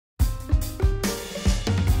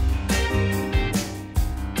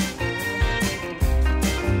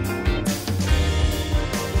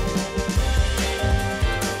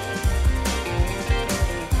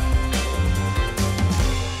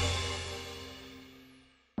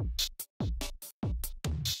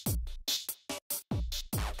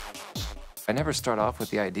I never start off with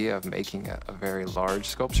the idea of making a very large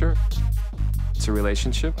sculpture. It's a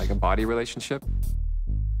relationship, like a body relationship.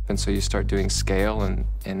 And so you start doing scale, and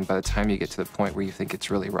by the time you get to the point where you think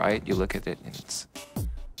it's really right, you look at it and it's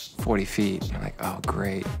 40 feet. And you're like, oh,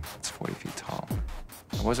 great, it's 40 feet tall.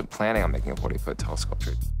 I wasn't planning on making a 40-foot tall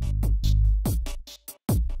sculpture.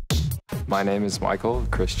 My name is Michael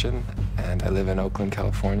Christian, and I live in Oakland,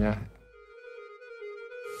 California.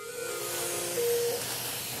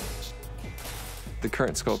 The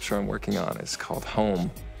current sculpture I'm working on is called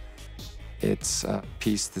Home. It's a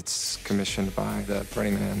piece that's commissioned by the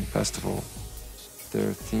Burning Man Festival.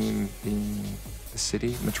 Their theme being the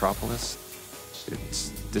city, metropolis. It's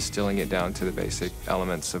distilling it down to the basic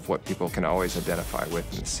elements of what people can always identify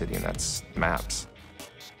with in the city, and that's maps.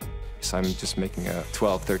 So I'm just making a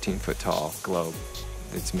 12, 13-foot tall globe.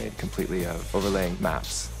 It's made completely of overlaying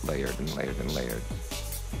maps, layered and layered and layered.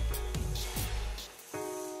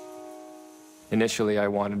 Initially, I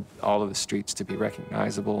wanted all of the streets to be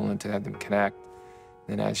recognizable and to have them connect.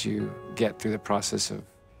 And as you get through the process of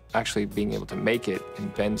actually being able to make it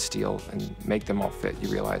and bend steel and make them all fit, you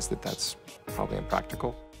realize that that's probably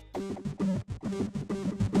impractical.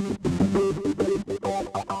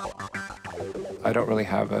 I don't really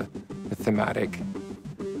have a thematic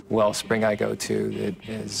wellspring I go to that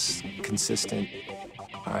is consistent.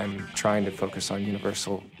 I'm trying to focus on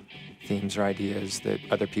universal themes or ideas that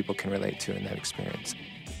other people can relate to in that experience.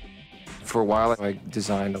 For a while, I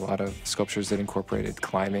designed a lot of sculptures that incorporated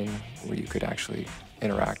climbing, where you could actually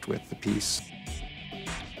interact with the piece.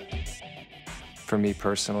 For me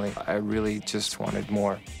personally, I really just wanted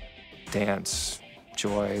more dance,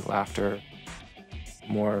 joy, laughter,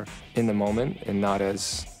 more in the moment and not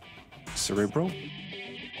as cerebral.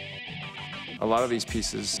 A lot of these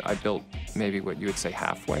pieces I built maybe what you would say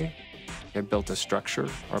halfway. I built a structure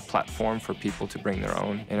or a platform for people to bring their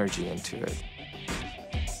own energy into it.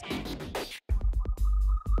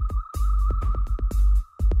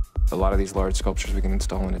 A lot of these large sculptures we can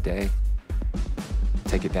install in a day,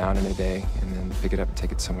 take it down in a day, and then pick it up and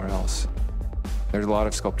take it somewhere else. There's a lot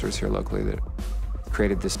of sculptors here locally that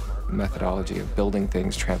created this methodology of building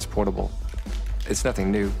things transportable. It's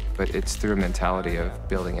nothing new, but it's through a mentality of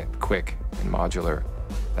building it quick and modular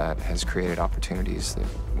that has created opportunities that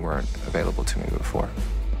weren't available to me before.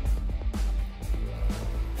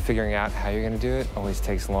 Figuring out how you're going to do it always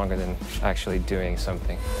takes longer than actually doing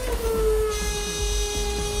something.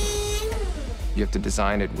 You have to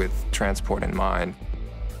design it with transport in mind.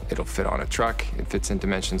 It'll fit on a truck. It fits in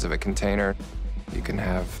dimensions of a container. You can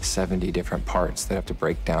have 70 different parts that have to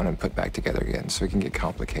break down and put back together again, so it can get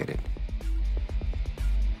complicated.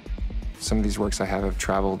 Some of these works I have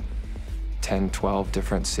traveled 10, 12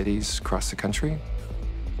 different cities across the country.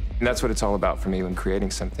 And that's what it's all about for me when creating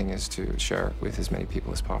something, is to share it with as many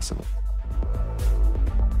people as possible.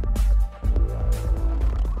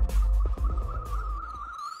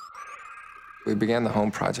 We began the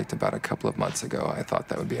Home project about a couple of months ago. I thought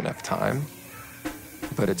that would be enough time,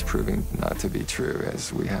 but it's proving not to be true,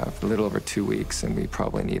 as we have a little over 2 weeks, and we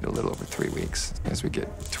probably need a little over 3 weeks as we get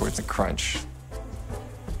towards the crunch.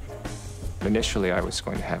 Initially, I was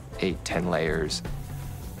going to have 8, 10 layers.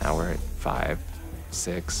 Now we're at 5,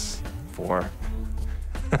 6, 4.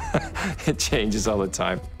 It changes all the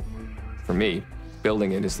time. For me,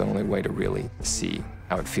 building it is the only way to really see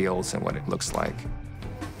how it feels and what it looks like.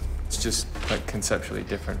 It's just like conceptually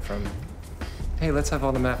different from, hey, let's have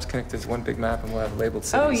all the maps connected as one big map and we'll have labeled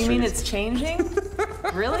cities. Oh, you mean it's changing?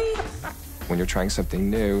 Really? When you're trying something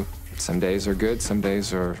new, some days are good, some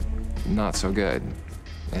days are not so good.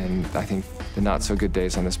 And I think the not-so-good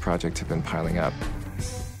days on this project have been piling up.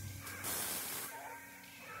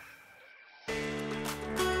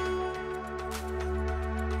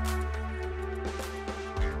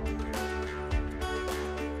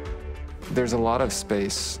 There's a lot of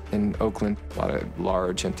space in Oakland, a lot of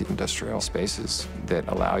large, empty industrial spaces that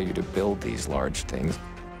allow you to build these large things.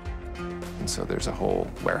 And so there's a whole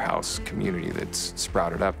warehouse community that's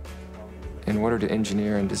sprouted up. In order to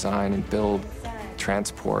engineer and design and build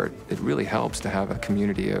transport, it really helps to have a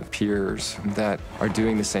community of peers that are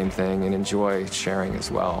doing the same thing and enjoy sharing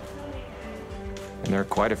as well. And there are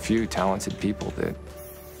quite a few talented people that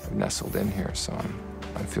have nestled in here, so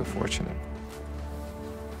I feel fortunate.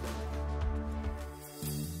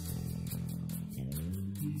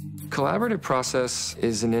 Collaborative process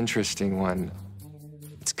is an interesting one.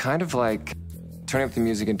 It's kind of like turning up the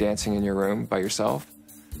music and dancing in your room by yourself.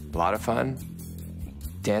 A lot of fun.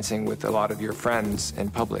 Dancing with a lot of your friends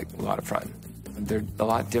in public, a lot of fun. They're a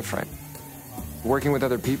lot different. Working with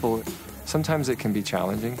other people, sometimes it can be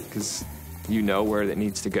challenging because you know where it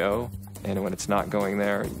needs to go, And when it's not going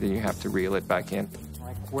there, then you have to reel it back in.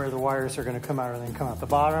 Like where the wires are going to come out, or they come out the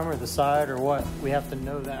bottom or the side or what? We have to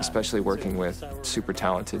know that. Especially working with super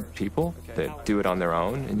talented people that do it on their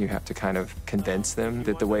own, and you have to kind of convince them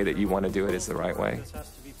that the way that you want to do it is the right way.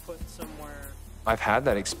 I've had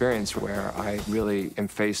that experience where I really am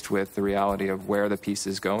faced with the reality of where the piece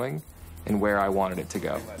is going and where I wanted it to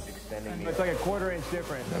go. It's like a 1/4 inch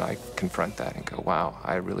difference. And I confront that and go, wow,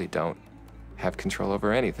 I really don't have control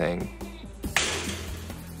over anything.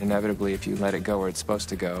 Inevitably, if you let it go where it's supposed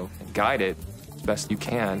to go and guide it as best you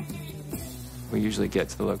can, we usually get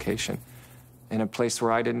to the location in a place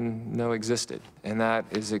where I didn't know existed. And that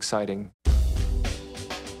is exciting.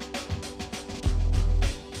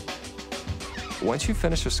 Once you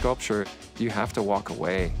finish a sculpture, you have to walk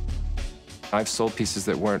away. I've sold pieces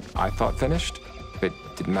that weren't, I thought, finished, but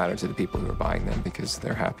didn't matter to the people who were buying them because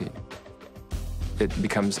they're happy. It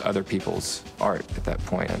becomes other people's art at that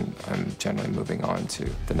point, and I'm generally moving on to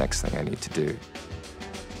the next thing I need to do.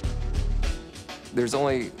 There's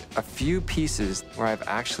only a few pieces where I've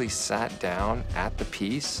actually sat down at the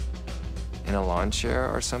piece in a lawn chair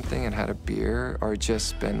or something and had a beer, or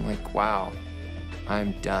just been like, wow,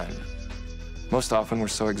 I'm done. Most often we're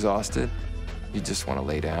so exhausted, you just want to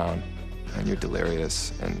lay down, and you're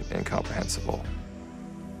delirious and incomprehensible.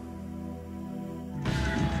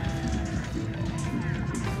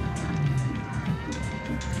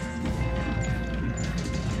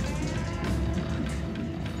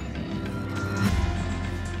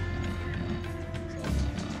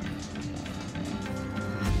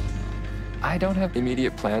 I don't have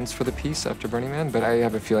immediate plans for the piece after Burning Man, but I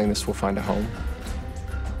have a feeling this will find a home.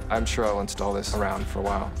 I'm sure I'll install this around for a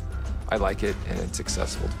while. I like it, and it's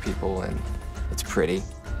accessible to people, and it's pretty.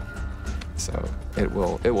 So it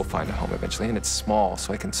will find a home eventually, and it's small,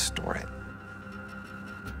 so I can store it.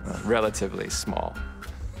 Relatively small.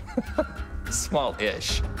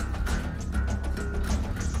 Small-ish.